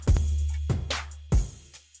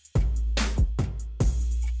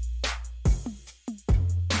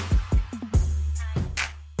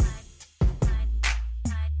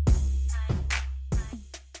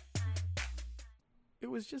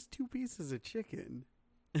was just 2 pieces of chicken.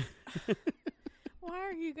 Why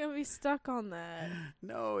are you going to be stuck on that?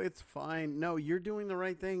 No, it's fine. No, you're doing the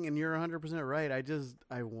right thing, and you're 100% right. I just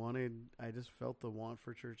felt the want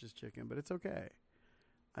for Church's chicken, but it's okay.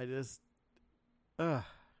 I'm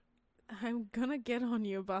going to get on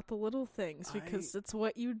you about the little things because it's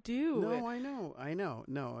what you do. No, I know.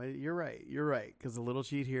 No, you're right. You're right. Because a little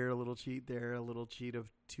cheat here, a little cheat there, a little cheat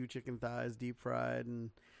of 2 chicken thighs, deep fried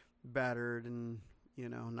and battered and,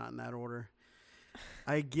 not in that order.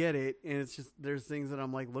 I get it. And it's just, there's things that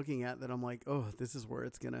I'm like looking at that I'm like, oh, this is where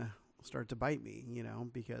it's going to start to bite me,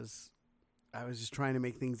 because I was just trying to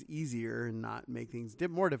make things easier and not make things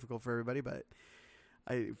more difficult for everybody. But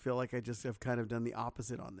I feel like I just have kind of done the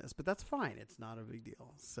opposite on this, but that's fine. It's not a big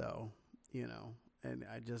deal. So, and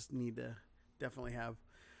I just need to definitely have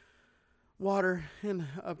water and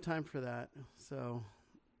uptime for that. So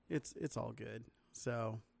it's all good.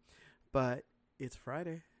 So, but it's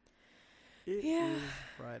Friday. It is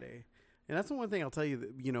Friday. And that's the one thing I'll tell you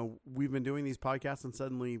that, we've been doing these podcasts and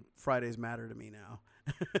suddenly Fridays matter to me now.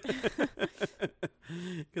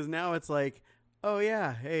 Because now it's like, oh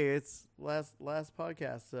yeah, hey, it's last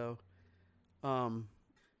podcast. So,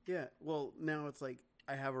 yeah, well now it's like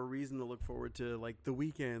I have a reason to look forward to like the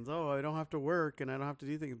weekends. Oh, I don't have to work and I don't have to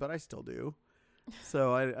do things, but I still do.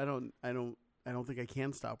 So I don't think I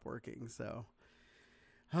can stop working. So,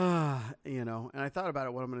 and I thought about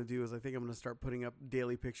it. What I'm going to do is I think I'm going to start putting up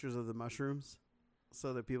daily pictures of the mushrooms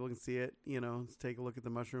so that people can see it, take a look at the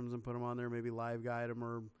mushrooms and put them on there, maybe live guide them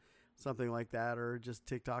or something like that, or just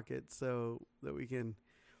TikTok it so that we can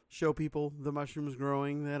show people the mushrooms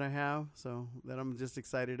growing that I have. So that I'm just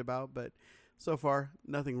excited about, but so far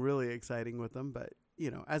nothing really exciting with them, but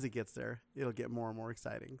as it gets there, it'll get more and more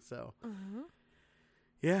exciting. So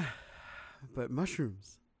yeah, but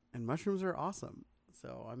mushrooms are awesome.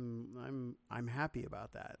 So I'm happy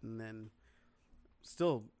about that. And then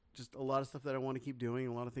still just a lot of stuff that I want to keep doing,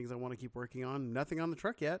 a lot of things I want to keep working on. Nothing on the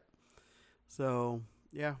truck yet. So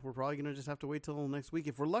yeah, we're probably going to just have to wait till next week.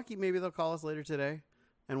 If we're lucky, maybe they'll call us later today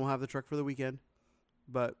and we'll have the truck for the weekend.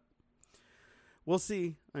 But we'll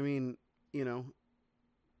see. I mean,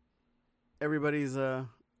 everybody's out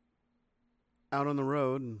on the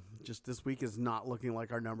road, and just this week is not looking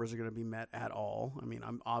like our numbers are going to be met at all. I mean,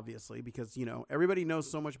 I'm obviously because, everybody knows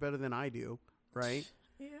so much better than I do, right?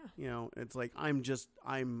 Yeah. It's like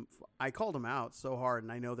I called them out so hard,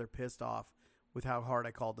 and I know they're pissed off with how hard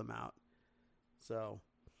I called them out. So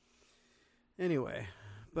anyway,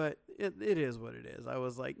 but it is what it is. I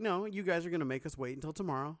was like, no, you guys are going to make us wait until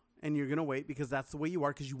tomorrow, and you're going to wait because that's the way you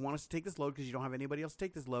are, because you want us to take this load because you don't have anybody else to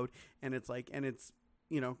take this load. And it's like, and it's,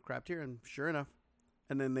 crapped here. And sure enough,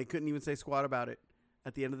 and then they couldn't even say squat about it.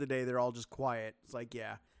 At the end of the day, they're all just quiet. It's like,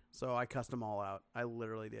 yeah. So I cussed them all out. I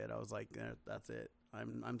literally did. I was like, that's it.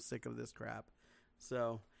 I'm sick of this crap.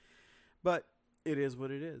 So, but it is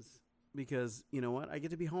what it is, because you know what? I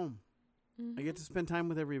get to be home. Mm-hmm. I get to spend time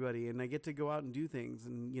with everybody, and I get to go out and do things,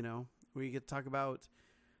 and we get to talk about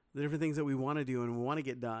the different things that we want to do and we want to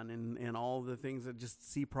get done, and all the things that just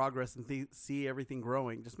see progress and see everything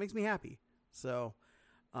growing just makes me happy. So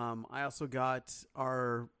I also got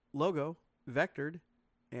our logo vectored,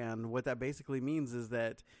 and what that basically means is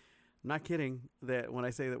that, I'm not kidding, that when I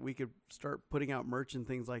say that we could start putting out merch and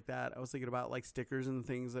things like that, I was thinking about like stickers and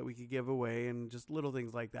things that we could give away and just little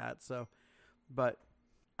things like that. So, but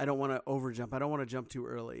I don't want to overjump. I don't want to jump too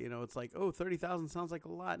early. It's like, oh, 30,000 sounds like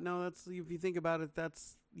a lot. No, that's, if you think about it,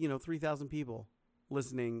 that's, 3,000 people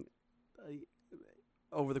listening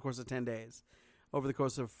over the course of 10 days. Over the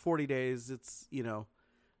course of 40 days, it's,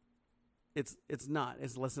 it's not.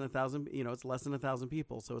 It's less than 1,000. It's less than 1,000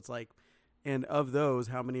 people. So it's like, and of those,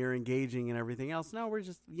 how many are engaging and everything else? No, we're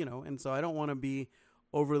just, and so I don't want to be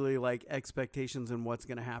overly like expectations and what's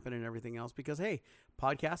going to happen and everything else, because hey,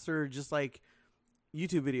 podcasts are just like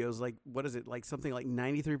YouTube videos. Like, what is it? Like something like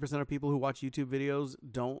 93% of people who watch YouTube videos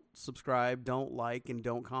don't subscribe, don't like, and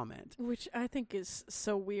don't comment. Which I think is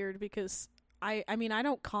so weird, because I mean, I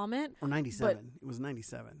don't comment. Or 97. It was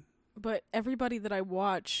 97. But everybody that I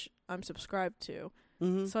watch, I'm subscribed to.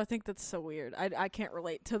 Mm-hmm. So I think that's so weird. I can't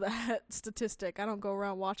relate to that statistic. I don't go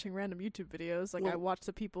around watching random YouTube videos. Like, I watch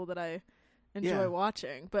the people that I enjoy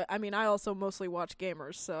watching. But I mean, I also mostly watch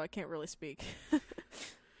gamers, so I can't really speak.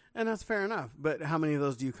 And that's fair enough. But how many of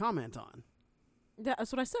those do you comment on?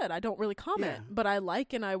 That's what I said. I don't really comment, but I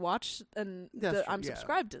like and I watch, and I'm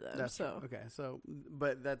subscribed to them. That's so true. Okay. So,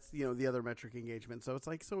 but that's the other metric engagement. So it's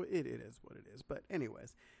like, so it is what it is. But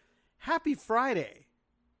anyways, happy Friday,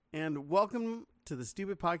 and welcome to the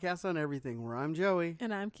Stupid Podcast on Everything, where I'm Joey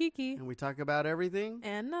and I'm Kiki, and we talk about everything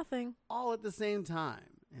and nothing all at the same time.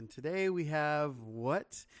 And today we have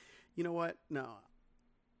what? You know what? No.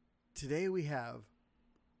 Today we have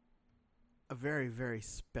a very, very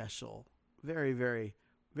special, very, very,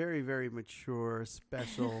 very, very mature,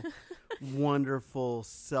 special, wonderful,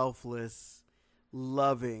 selfless,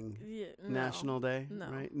 loving National Day. No.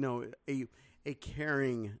 Right? No, a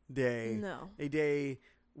caring day. No. A day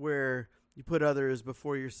where you put others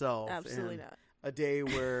before yourself. Absolutely and not. A day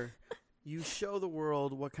where you show the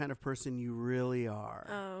world what kind of person you really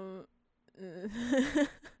are.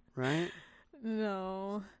 Right?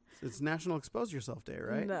 No. It's National Expose Yourself Day,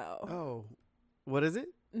 right? No. Oh. What is it?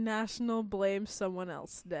 National Blame Someone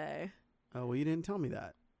Else Day. Oh, well, you didn't tell me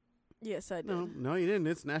that. Yes, I did. No, you didn't.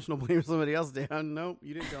 It's National Blame Somebody Else Day. Nope,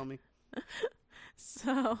 you didn't tell me.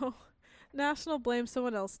 So, National Blame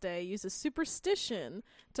Someone Else Day uses superstition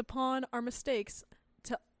to pawn our mistakes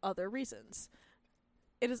to other reasons.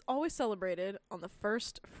 It is always celebrated on the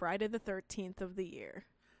first Friday the 13th of the year.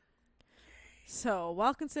 So,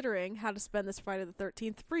 while considering how to spend this Friday the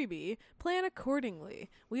 13th freebie, plan accordingly.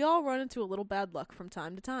 We all run into a little bad luck from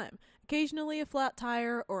time to time. Occasionally, a flat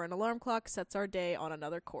tire or an alarm clock sets our day on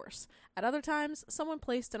another course. At other times, someone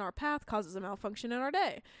placed in our path causes a malfunction in our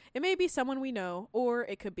day. It may be someone we know, or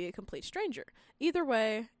it could be a complete stranger. Either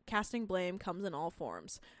way, casting blame comes in all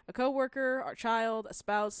forms. A coworker, our child, a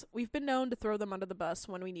spouse, we've been known to throw them under the bus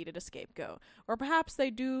when we needed a scapegoat. Or perhaps they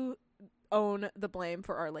do own the blame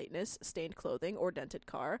for our lateness, stained clothing, or dented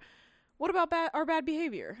car. What about our bad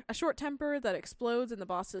behavior? A short temper that explodes in the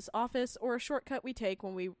boss's office, or a shortcut we take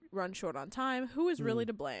when we run short on time? Who is really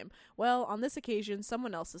to blame? Well, on this occasion,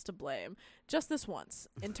 someone else is to blame. Just this once.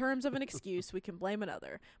 In terms of an excuse, we can blame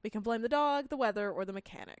another. We can blame the dog, the weather, or the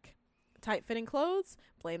mechanic. Tight-fitting clothes?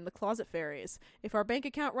 Blame the closet fairies. If our bank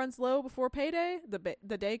account runs low before payday,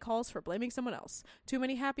 the day calls for blaming someone else. Too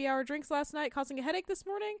many happy hour drinks last night causing a headache this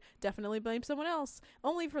morning? Definitely blame someone else.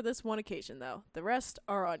 Only for this one occasion, though. The rest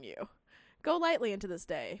are on you. Go lightly into this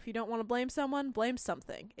day. If you don't want to blame someone, blame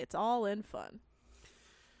something. It's all in fun.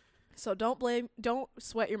 So don't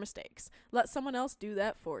sweat your mistakes. Let someone else do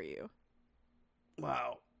that for you.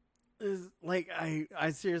 Wow. I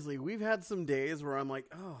seriously, we've had some days where I'm like,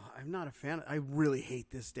 oh, I'm not a fan. I really hate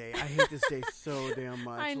this day. I hate this day so damn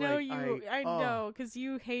much. I know I know, because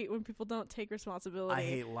you hate when people don't take responsibility. I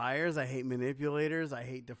hate liars. I hate manipulators. I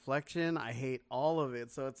hate deflection. I hate all of it.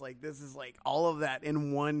 So it's like, this is like all of that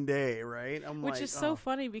in one day, right? Which is so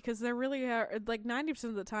funny, because there really are, like 90%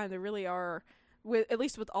 of the time, there really are, at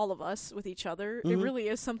least with all of us, with each other, it really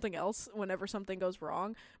is something else whenever something goes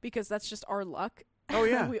wrong, because that's just our luck. Oh,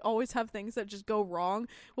 yeah. We always have things that just go wrong.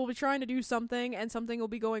 We'll be trying to do something, and something will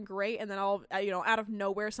be going great, and then out of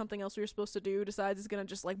nowhere, something else we were supposed to do decides it's going to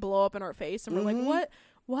just, like, blow up in our face, and we're like,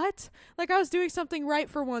 what? Like, I was doing something right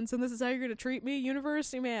for once, and this is how you're going to treat me?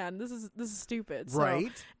 Universe? Man, this is stupid. Right.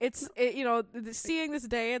 So seeing this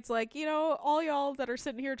day, it's like, all y'all that are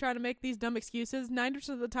sitting here trying to make these dumb excuses, 90%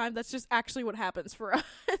 of the time, that's just actually what happens for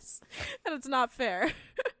us, and it's not fair.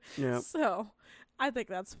 Yeah. So I think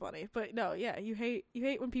that's funny. But no, yeah, you hate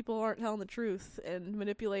when people aren't telling the truth and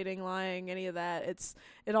manipulating, lying, any of that.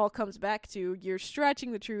 It all comes back to you're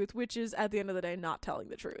stretching the truth, which is at the end of the day not telling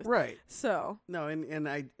the truth. Right. So no, and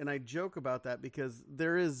I joke about that because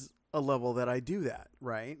there is a level that I do that,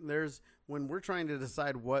 right? There's when we're trying to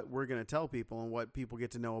decide what we're going to tell people and what people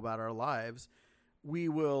get to know about our lives, we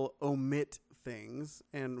will omit things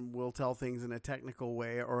and we'll tell things in a technical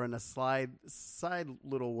way or in a side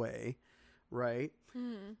little way. Right.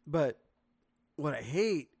 But what I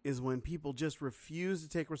hate is when people just refuse to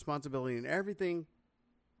take responsibility and everything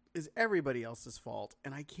is everybody else's fault.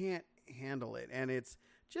 And I can't handle it. And it's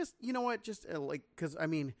just, you know what? Just because I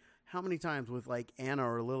mean, how many times with like Anna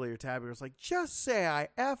or Lily or Tabby, it's like, just say I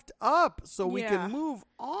effed up so we can move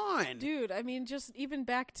on. Dude, I mean, just even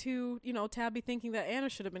back to, Tabby thinking that Anna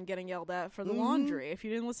should have been getting yelled at for the laundry. If you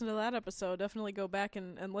didn't listen to that episode, definitely go back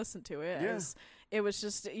and listen to it. Yeah. As it was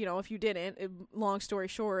just, if you didn't, long story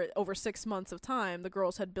short, over 6 months of time, the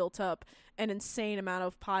girls had built up an insane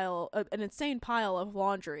pile of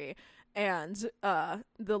laundry. And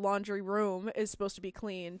the laundry room is supposed to be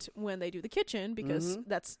cleaned when they do the kitchen because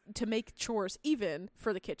that's to make chores even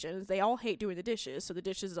for the kitchen. They all hate doing the dishes, so the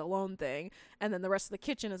dishes is a lone thing, and then the rest of the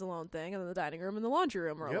kitchen is a lone thing, and then the dining room and the laundry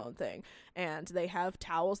room are a lone thing. And they have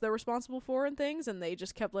towels they're responsible for and things, and they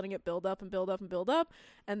just kept letting it build up and build up and build up.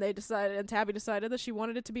 And Tabby decided that she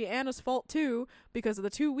wanted it to be Anna's fault too because of the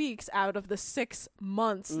 2 weeks out of the 6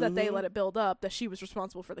 months that they let it build up that she was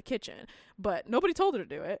responsible for the kitchen. But nobody told her to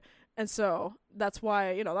do it. And so that's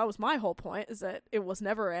why, that was my whole point, is that it was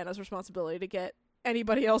never Anna's responsibility to get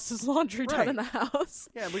anybody else's laundry done in the house.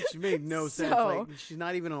 Yeah, which made no sense. Like, she's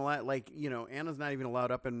not even allowed. Like, Anna's not even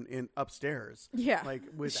allowed up in upstairs. Yeah, like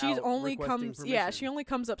without she's only comes. permission. Yeah, she only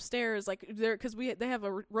comes upstairs like there because they have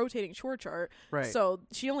a rotating chore chart. Right. So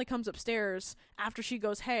she only comes upstairs after she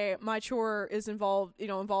goes, hey, my chore is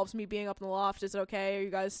involves me being up in the loft. Is it okay? Are you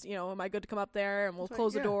guys, am I good to come up there? And we'll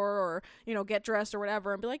close the door or get dressed or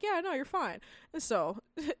whatever, and be like, yeah, no, you're fine. So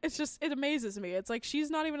it amazes me. It's like she's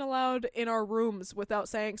not even allowed in our rooms without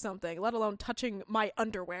saying something, let alone touching my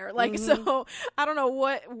underwear. Like, so I don't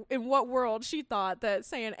know in what world she thought that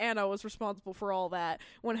saying Anna was responsible for all that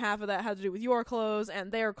when half of that had to do with your clothes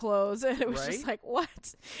and their clothes. And it was just like,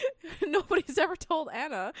 what? Nobody's ever told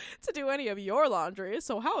Anna to do any of your laundry.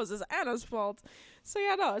 So how is this Anna's fault? So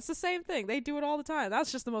yeah, no, it's the same thing. They do it all the time.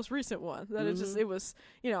 That's just the most recent one. That it was,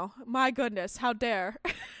 my goodness, how dare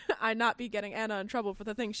I not be getting Anna in trouble for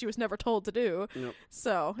the things she was never told to do. Yep.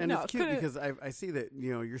 So and it's cute because I see that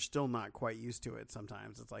you're still not quite used to it.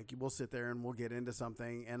 Sometimes it's like we'll sit there and we'll get into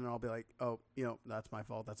something, and then I'll be like, oh, that's my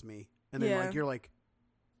fault. That's me. And then like you're like,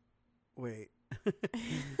 wait.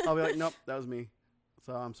 I'll be like, nope, that was me.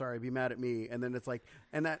 So I'm sorry. Be mad at me. And then it's like,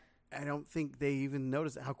 and that. I don't think they even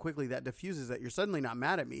notice how quickly that diffuses that you're suddenly not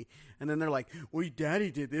mad at me. And then they're like, well,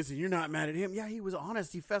 Daddy did this and you're not mad at him. Yeah, he was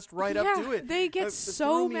honest. He fessed right up to it. They get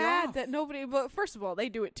so mad that nobody, but first of all, they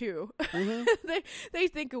do it too. They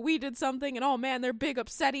think we did something and, oh man, they're big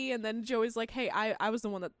upsetty. And then Joey's like, hey, I was the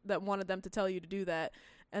one that wanted them to tell you to do that.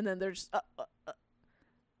 And then they're just,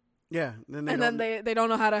 yeah. Then they don't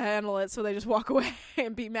know how to handle it, so they just walk away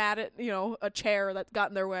and be mad at, a chair that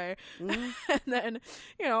got in their way. And then,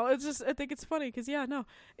 it's just, I think it's funny because,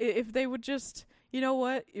 if they would just, you know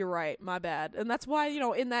what, you're right, my bad. And that's why,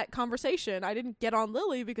 in that conversation, I didn't get on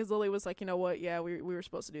Lily because Lily was like, you know what, yeah, we were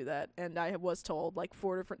supposed to do that. And I was told like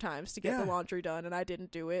 4 different times to get the laundry done, and I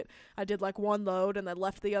didn't do it. I did like one load and then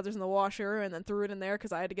left the others in the washer and then threw it in there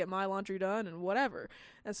because I had to get my laundry done and whatever.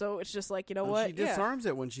 And so it's just like, what? She disarms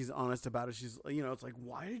it when she's honest about it. She's, it's like,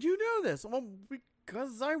 why did you do this? Well,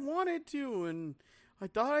 because I wanted to, and I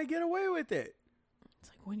thought I'd get away with it. It's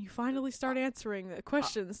like when you finally start answering the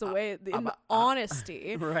questions the way in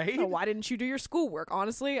honesty, right? Why didn't you do your schoolwork?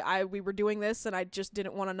 Honestly, we were doing this, and I just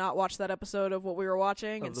didn't want to not watch that episode of what we were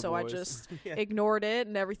watching, and so boys. I just ignored it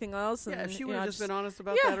and everything else. And if she would have just been honest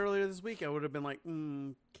about that earlier this week, I would have been like,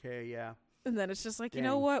 okay, yeah. And then it's just like, you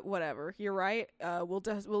know what? Whatever. You're right. We'll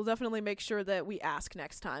definitely make sure that we ask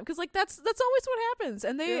next time, because like that's always what happens.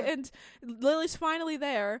 And and Lily's finally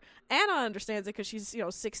there. Anna understands it because she's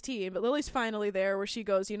 16, but Lily's finally there where she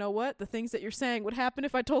goes, you know what? The things that you're saying would happen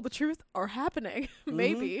if I told the truth are happening.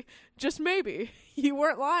 Maybe, just maybe, you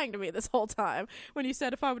weren't lying to me this whole time when you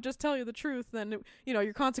said if I would just tell you the truth, then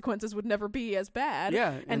your consequences would never be as bad.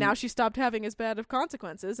 Yeah. And now she stopped having as bad of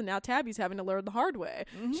consequences, and now Tabby's having to learn the hard way.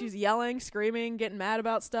 She's yelling, screaming, getting mad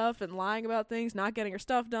about stuff and lying about things, not getting her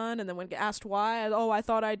stuff done, and then when asked why, I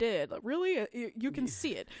thought I did. Like, really? You can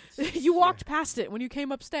see it. You walked past it when you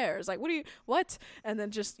came upstairs. Like, what? And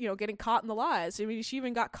then just, getting caught in the lies. I mean, she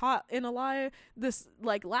even got caught in a lie this,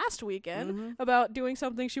 like, last weekend about doing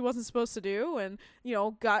something she wasn't supposed to do, and,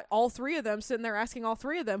 got all 3 of them sitting there asking all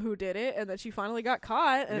 3 of them who did it, and then she finally got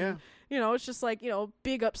caught, and it's just like,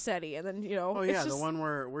 big upsetty. And then, oh yeah, the one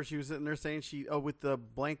where she was sitting there saying with the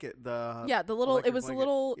blanket, the little, it was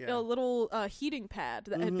blanket. a little heating pad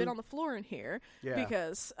that had been on the floor in here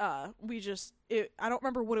because I don't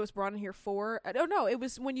remember what it was brought in here for. I don't know. It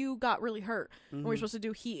was when you got really hurt and we were supposed to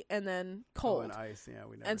do heat and then cold. And ice, yeah.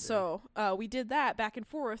 We never and did. So we did that back and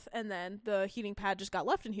forth, and then the heating pad just got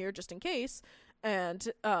left in here just in case. And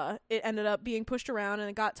it ended up being pushed around, and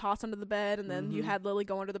it got tossed under the bed, and then you had Lily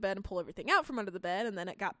go under the bed and pull everything out from under the bed, and then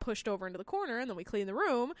it got pushed over into the corner, and then we cleaned the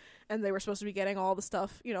room, and they were supposed to be getting all the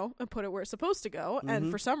stuff, and put it where it's supposed to go. And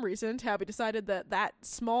for some reason, Tabby decided that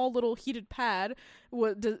small little heated pad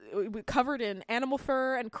was covered in animal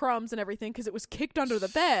fur and crumbs and everything, because it was kicked under the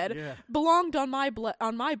bed, belonged on my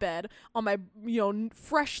bed, on my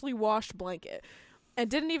freshly washed blanket. And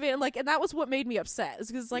didn't even, and that was what made me upset. Is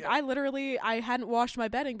because, I hadn't washed my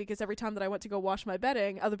bedding because every time that I went to go wash my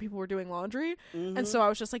bedding, other people were doing laundry. And so I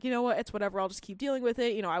was just like, you know what, it's whatever, I'll just keep dealing with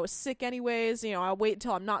it. I was sick anyways. I'll wait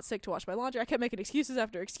until I'm not sick to wash my laundry. I kept making excuses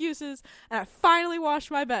after excuses, and I finally washed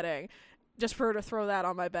my bedding just for her to throw that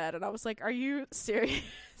on my bed. And I was like, are you serious?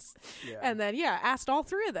 And then, asked all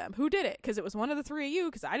 3 of them who did it, because it was one of the 3 of you,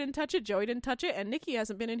 because I didn't touch it, Joey didn't touch it, and Nikki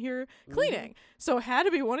hasn't been in here cleaning. So it had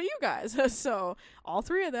to be one of you guys. So all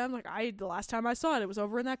 3 of them, the last time I saw it, it was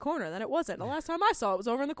over in that corner. Then it wasn't. The last time I saw it was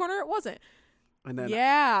over in the corner. It wasn't. And then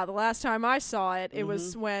the last time I saw it, it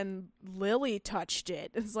was when Lily touched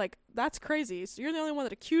it. It's like, that's crazy. So you're the only one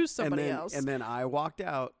that accused somebody else. And then I walked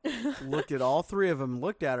out, looked at all three of them,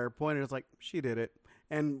 looked at her, pointed, was like, she did it,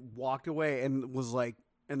 and walked away and was like,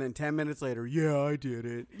 and then 10 minutes later, yeah, I did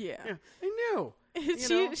it. Yeah. I knew.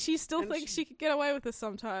 She still thinks she could get away with this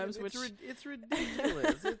sometimes, it's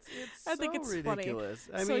ridiculous. I think it's ridiculous.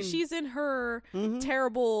 Funny. So she's in her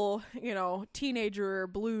terrible, teenager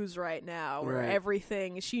blues right now, where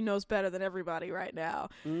everything she knows better than everybody right now.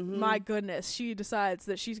 My goodness, she decides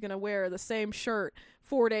that she's going to wear the same shirt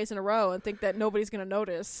 4 days in a row and think that nobody's going to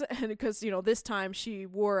notice, and because this time she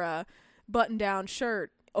wore a button-down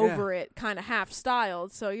shirt over it, kind of half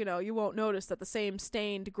styled, so you won't notice that the same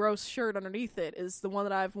stained gross shirt underneath it is the one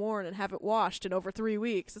that I've worn and haven't washed in over 3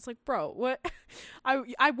 weeks. It's like, bro, what?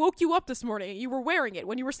 I woke you up this morning, you were wearing it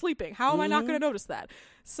when you were sleeping. How am I not going to notice that?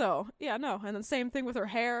 So no. And then same thing with her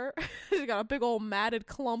hair. She got a big old matted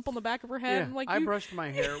clump on the back of her head. Yeah, I brushed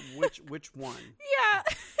my hair. Which one? Yeah,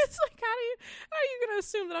 it's like, how are you gonna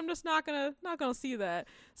assume that I'm just not gonna see that?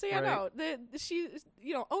 So no, she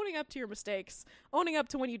owning up to your mistakes, owning up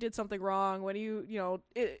to when you did something wrong, when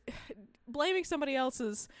blaming somebody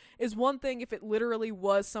else's is one thing. If it literally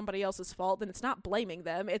was somebody else's fault, then it's not blaming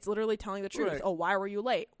them. It's literally telling the truth. Right. Oh, why were you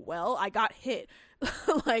late? Well, I got hit.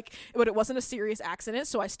 But it wasn't a serious accident,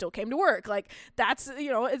 so I still came to work. Like, that's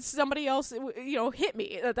it's somebody else hit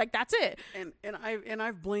me. Like, that's it. And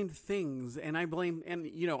I've blamed things, and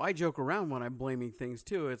I joke around when I'm blaming things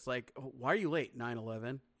too. It's like, oh, why are you late?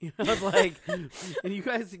 9/11. It's like, and you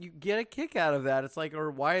guys, you get a kick out of that. It's like,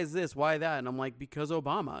 or why is this? Why that? And I'm like, because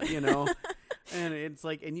Obama. And it's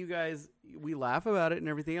like, and you guys, we laugh about it and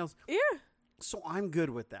everything else. Yeah. So I'm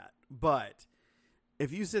good with that, but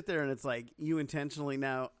if you sit there and it's like you intentionally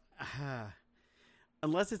now,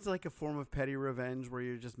 unless it's like a form of petty revenge where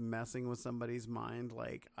you're just messing with somebody's mind,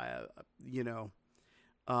 like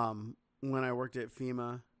when I worked at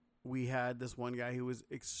FEMA, we had this one guy who was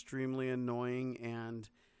extremely annoying and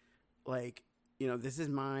like, this is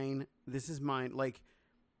mine. Like,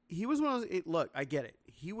 he was one of those. Look, I get it.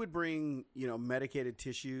 He would bring, medicated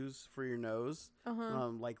tissues for your nose,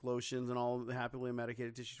 like lotions and all the happily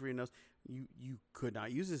medicated tissues for your nose. You could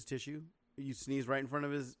not use his tissue. You sneeze right in front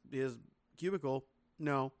of his cubicle.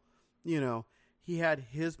 No, he had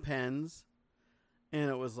his pens,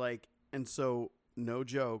 and it was like, and so no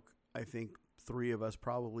joke, I think 3 of us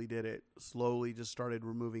probably did it. Slowly just started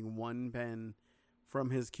removing 1 pen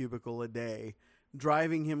from his cubicle a day,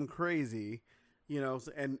 driving him crazy,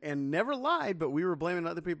 and never lied, but we were blaming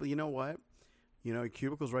other people. You know what? Your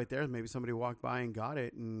cubicle's right there. Maybe somebody walked by and got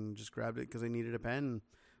it and just grabbed it because they needed a pen.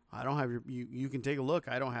 I don't have you can take a look.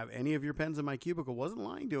 I don't have any of your pens in my cubicle. Wasn't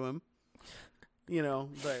lying to him,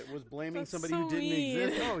 but was blaming somebody who didn't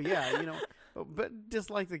exist. Oh yeah, but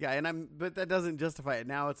dislike the guy. But that doesn't justify it.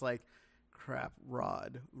 Now it's like, crap,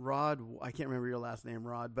 Rod, I can't remember your last name,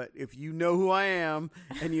 Rod, but if you know who I am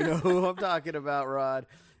and you know who I'm talking about, Rod,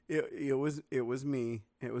 it was me.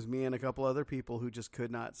 It was me and a couple other people who just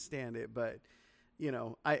could not stand it. But,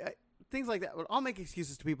 I things like that. I'll make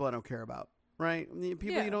excuses to people I don't care about. Right?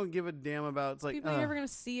 People you don't give a damn about. It's like people you're never going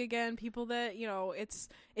to see again. People that,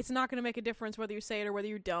 it's not going to make a difference whether you say it or whether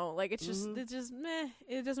you don't. Like, it's just meh.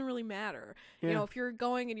 It doesn't really matter. Yeah. If you're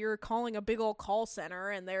going and you're calling a big old call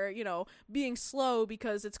center and they're, being slow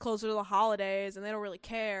because it's closer to the holidays and they don't really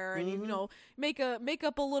care. And you make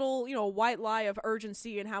up a little, white lie of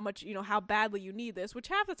urgency and how much, how badly you need this, which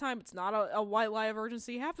half the time it's not a white lie of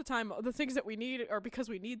urgency. Half the time the things that we need are because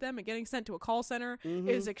we need them, and getting sent to a call center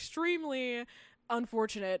is extremely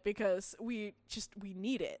unfortunate because we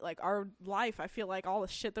need it. Like, our life, I feel like all the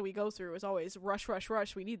shit that we go through is always rush.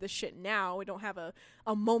 We need this shit now. We don't have a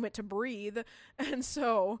moment to breathe. And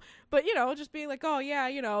so, but just being like, oh yeah,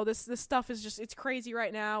 this stuff is just, it's crazy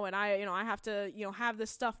right now, and I have to have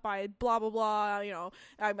this stuff by blah blah blah,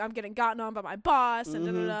 I'm getting gotten on by my boss, and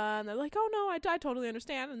and they're like, oh no, I totally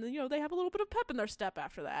understand, and then they have a little bit of pep in their step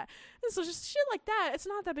after that. And so just shit like that, it's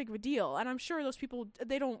not that big of a deal, and I'm sure those people,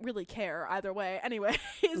 they don't really care either way anyway.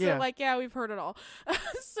 They're like, yeah, we've heard it all.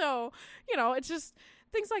 So it's just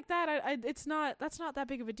things like that. That's not that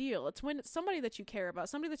big of a deal. It's when it's somebody that you care about,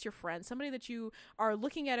 somebody that's your friend, somebody that you are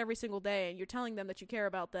looking at every single day, and you're telling them that you care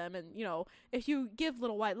about them, and if you give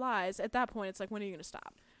little white lies, at that point it's like, when are you going to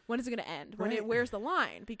stop? When is it going to end? Where's the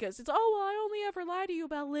line? Because it's, oh, well, I only ever lie to you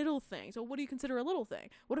about little things. So what do you consider a little thing?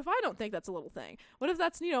 What if I don't think that's a little thing? What if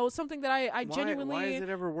that's, something that I genuinely... Why is it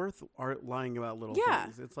ever worth lying about little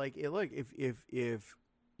things? It's like, look, if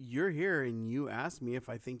you're here and you ask me if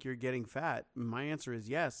I think you're getting fat, my answer is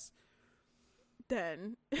yes.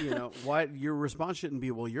 then why your response shouldn't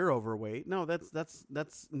be, well, you're overweight. No,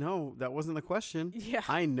 no, that wasn't the question. Yeah.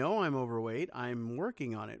 I know I'm overweight. I'm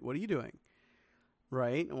working on it. What are you doing?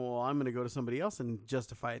 Right? Well, I'm going to go to somebody else and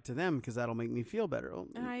justify it to them because that'll make me feel better.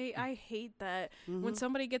 And I hate that when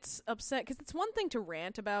somebody gets upset, because it's one thing to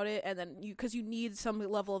rant about it and then because you need some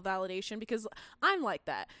level of validation, because I'm like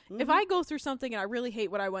that. If I go through something and I really hate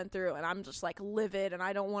what I went through and I'm just like livid and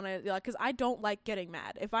I don't want to, because I don't like getting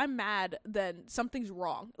mad. If I'm mad, then something's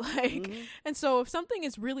wrong. And so if something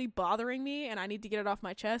is really bothering me and I need to get it off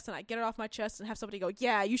my chest, and I get it off my chest and have somebody go,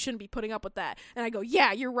 yeah, you shouldn't be putting up with that. And I go,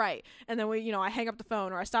 yeah, you're right. And then I hang up the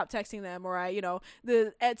phone, or I stop texting them, or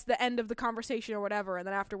it's the end of the conversation or whatever, and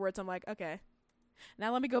then afterwards I'm like, okay,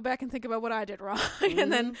 now let me go back and think about what I did wrong.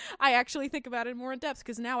 And then I actually think about it more in depth,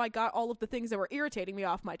 because now I got all of the things that were irritating me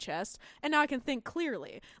off my chest, and now I can think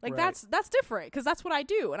clearly. That's different, because that's what I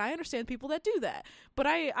do, and I understand people that do that. But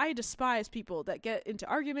I despise people that get into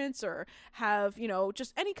arguments or have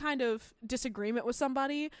just any kind of disagreement with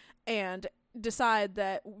somebody and decide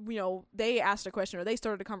that they asked a question or they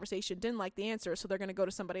started a conversation, didn't like the answer, so they're going to go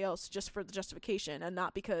to somebody else just for the justification, and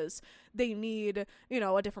not because they need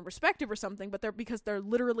a different perspective or something, but because they're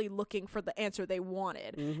literally looking for the answer they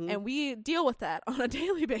wanted. And we deal with that on a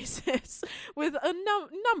daily basis with a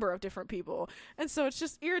number of different people, and so it's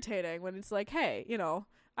just irritating when it's like, hey,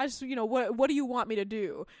 I just, what do you want me to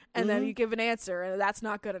do? And then you give an answer, and that's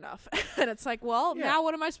not good enough. And it's like, well, now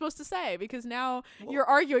what am I supposed to say? Because now you're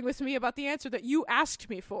arguing with me about the answer that you asked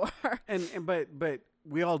me for. But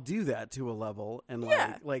we all do that to a level. And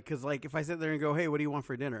because if I sit there and go, hey, what do you want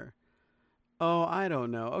for dinner? Oh, I don't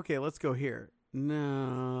know. Okay, let's go here.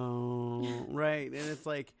 No. Right. And it's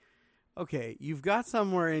like, okay, you've got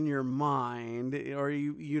somewhere in your mind, or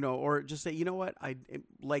or just say, you know what,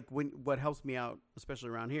 what helps me out, especially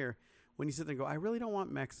around here, when you sit there and go, I really don't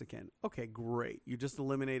want Mexican. Okay, great. You just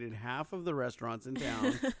eliminated half of the restaurants in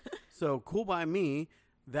town. So cool by me.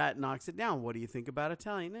 That knocks it down. What do you think about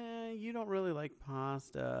Italian? You don't really like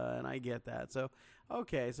pasta, and I get that. So,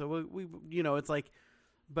 okay, so we it's like,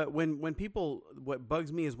 but when people, what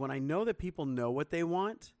bugs me is when I know that people know what they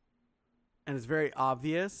want, and it's very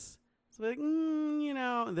obvious. So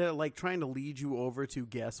they're like trying to lead you over to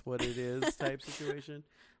guess what it is type situation.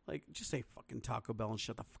 Like, just say fucking Taco Bell and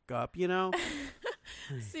shut the fuck up,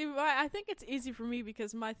 See, I think it's easy for me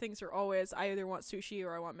because my things are always, I either want sushi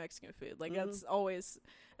or I want Mexican food. That's always,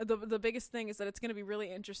 the biggest thing is that it's going to be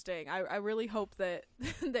really interesting. I really hope that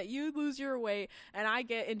that you lose your weight and I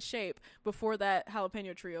get in shape before that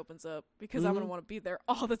jalapeno tree opens up, because I'm going to want to be there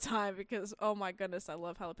all the time, because, oh my goodness, I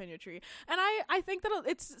love jalapeno tree. And I think that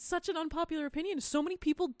it's such an unpopular opinion. So many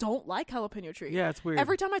people don't like jalapeno tree. Yeah, it's weird.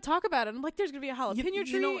 Every time I talk about it, I'm like, there's going to be a jalapeno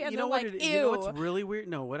tree, and they're like, ew. You know what's really weird?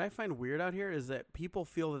 No, what I find weird out here is that people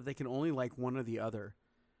feel that they can only like one or the other.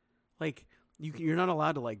 Like, you're not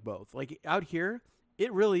allowed to like both. Like, out here,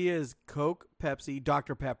 it really is Coke, Pepsi,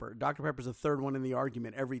 Dr. Pepper. Dr. Pepper's the third one in the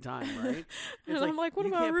argument every time, right? And I'm like, what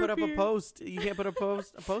about root beer? You can't put a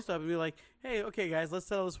post up and be like, hey, okay, guys, let's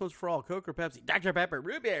settle this once for all. Coke or Pepsi? Dr. Pepper,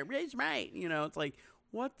 root beer, raise right. It's like,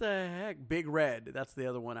 what the heck? Big Red. That's the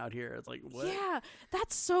other one out here. It's like, what? Yeah,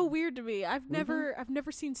 that's so weird to me. I've never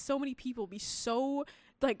seen so many people be so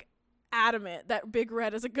adamant that Big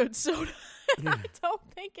Red is a good soda. I don't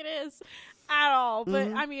think it is at all.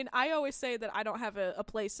 But I mean, I always say that I don't have a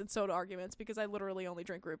place in soda arguments because I literally only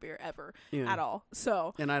drink root beer ever at all.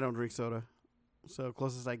 So, and I don't drink soda. So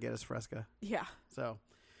closest I get is Fresca. Yeah. So,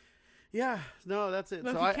 yeah, no, that's it.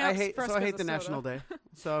 But so I hate the National Day.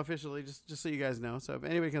 So officially, just so you guys know. So if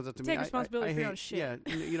anybody comes up to me, take responsibility for your own shit.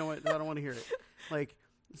 Yeah, you know what? I don't want to hear it. Like,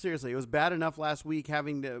 seriously, it was bad enough last week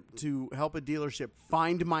having to help a dealership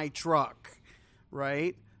find my truck,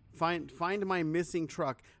 right? Find my missing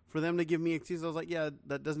truck, for them to give me excuses. I was like, yeah,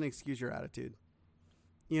 that doesn't excuse your attitude.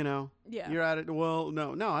 Yeah. Your attitude. Well,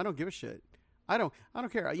 no, I don't give a shit. I don't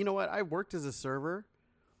care. You know what? I worked as a server,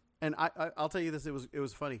 and I'll tell you this. It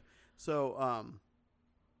was funny. So,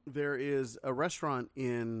 there is a restaurant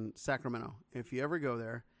in Sacramento. If you ever go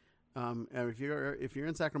there, if you're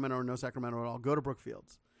in Sacramento or no Sacramento at all, go to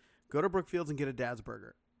Brookfields. Go to Brookfields and get a Dad's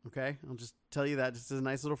Burger. Okay, I'll just tell you that just as a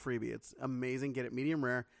nice little freebie. It's amazing. Get it medium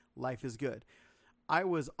rare. Life is good. I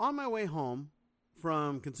was on my way home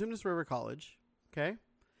from Cosumnes River College. Okay,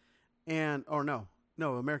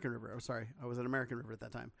 American River. I'm sorry, I was at American River at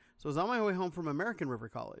that time. So I was on my way home from American River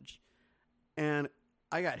College, and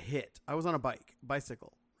I got hit. I was on a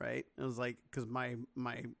bicycle, right? It was like, because my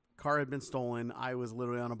car had been stolen. I was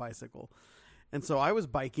literally on a bicycle. And so I was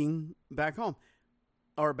biking back home,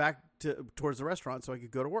 or back towards the restaurant so I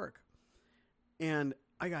could go to work. And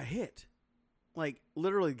I got hit. Like,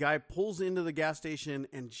 literally, the guy pulls into the gas station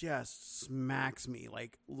and just smacks me.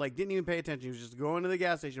 Like didn't even pay attention. He was just going to the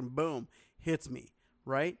gas station. Boom. Hits me.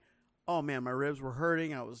 Right? Oh, man, my ribs were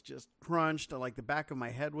hurting. I was just crunched. Like, the back of my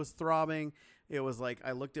head was throbbing. It was like,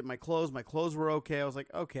 I looked at my clothes. My clothes were okay. I was like,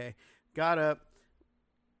 okay. Got up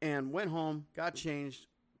and went home, got changed,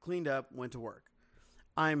 cleaned up, went to work.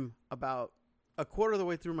 I'm about a quarter of the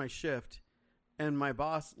way through my shift, and my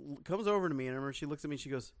boss comes over to me, and I remember she looks at me and she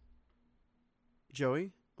goes, Joey?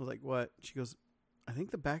 I was like, what? She goes, I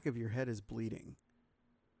think the back of your head is bleeding.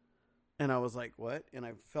 And I was like, what? And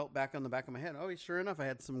I felt back on the back of my head. Oh, sure enough, I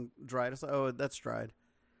had some dried. I said, oh, that's dried.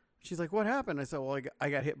 She's like, what happened? I said, well, I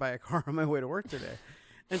got hit by a car on my way to work today.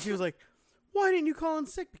 And she was like, why didn't you call in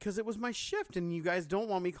sick? Because it was my shift, and you guys don't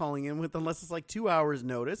want me calling in with unless it's like 2 hours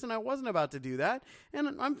notice, and I wasn't about to do that.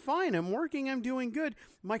 And I'm fine. I'm working. I'm doing good.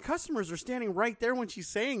 My customers are standing right there when she's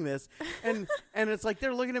saying this, and it's like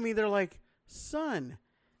they're looking at me. They're like, son,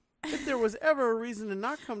 if there was ever a reason to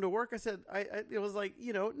not come to work, I said, it was like,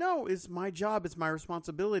 no, it's my job. It's my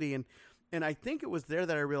responsibility. And I think it was there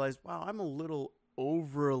that I realized, wow, I'm a little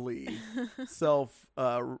overly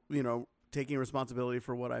taking responsibility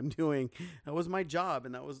for what I'm doing. That was my job,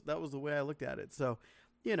 and that was the way I looked at it. So,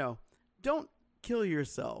 don't kill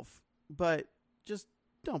yourself, but just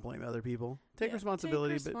don't blame other people. Take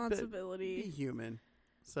responsibility, but be human.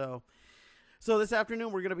 So this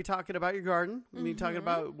afternoon, we're going to be talking about your garden. We're going to be talking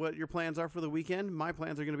about what your plans are for the weekend. My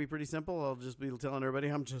plans are going to be pretty simple. I'll just be telling everybody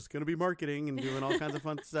I'm just going to be marketing and doing all kinds of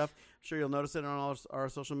fun stuff. I'm sure you'll notice it on all our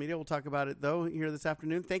social media. We'll talk about it, though, here this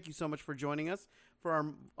afternoon. Thank you so much for joining us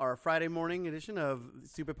for our Friday morning edition of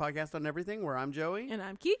Stupid Podcast on Everything, where I'm Joey. And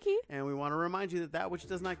I'm Kiki. And we want to remind you that which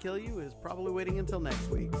does not kill you is probably waiting until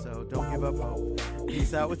next week. So don't give up hope.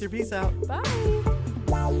 Peace out with your peace out. Bye.